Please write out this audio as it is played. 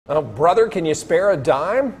Brother, can you spare a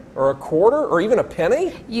dime or a quarter or even a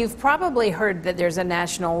penny? You've probably heard that there's a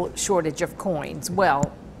national shortage of coins.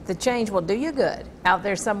 Well, the change will do you good. Out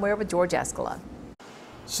there somewhere with George Escala.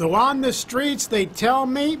 So on the streets, they tell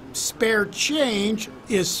me spare change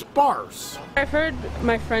is sparse. I've heard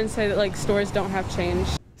my friends say that like stores don't have change.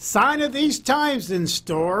 Sign of these times in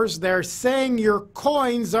stores, they're saying your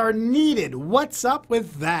coins are needed. What's up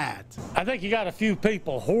with that? I think you got a few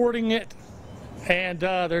people hoarding it, and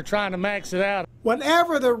they're trying to max it out.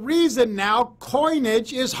 Whatever the reason now,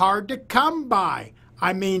 coinage is hard to come by.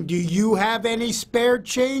 I mean, do you have any spare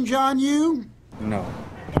change on you? No.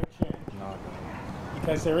 No change. No.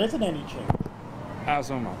 Because there isn't any change. I was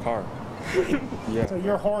on my car. Yeah. So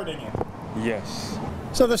you're hoarding it. Yes.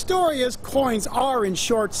 So the story is coins are in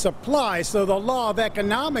short supply, so the law of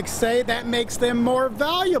economics say that makes them more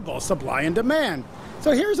valuable, supply and demand.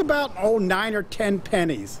 So here's about, 9 or 10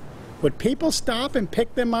 pennies. Would people stop and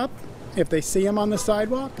pick them up if they see them on the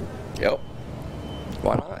sidewalk? Yep.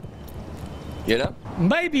 Why not? You know?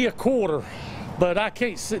 Maybe a quarter, but I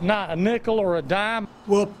can't sit not a nickel or a dime.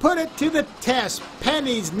 We'll put it to the test.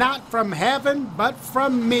 Pennies not from heaven, but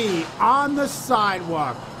from me on the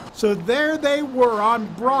sidewalk. So there they were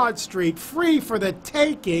on Broad Street, free for the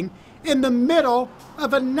taking, in the middle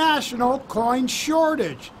of a national coin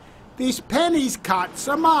shortage. These pennies caught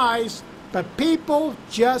some eyes, but people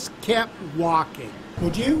just kept walking.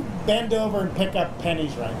 Would you bend over and pick up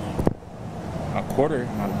pennies right now? A quarter,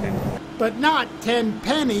 not a penny. But not 10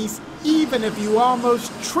 pennies, even if you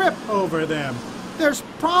almost trip over them. There's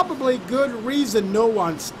probably good reason no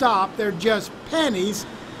one stopped. They're just pennies,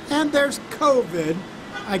 and there's COVID.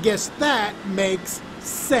 I guess that makes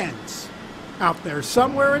sense. Out there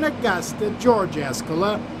somewhere in Augusta, George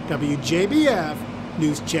Escala, WJBF,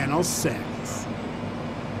 News Channel 6.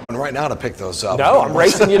 Right now to pick those up. No, I'm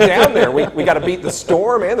racing you down there. We got to beat the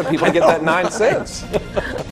storm and the people to get that 9 cents.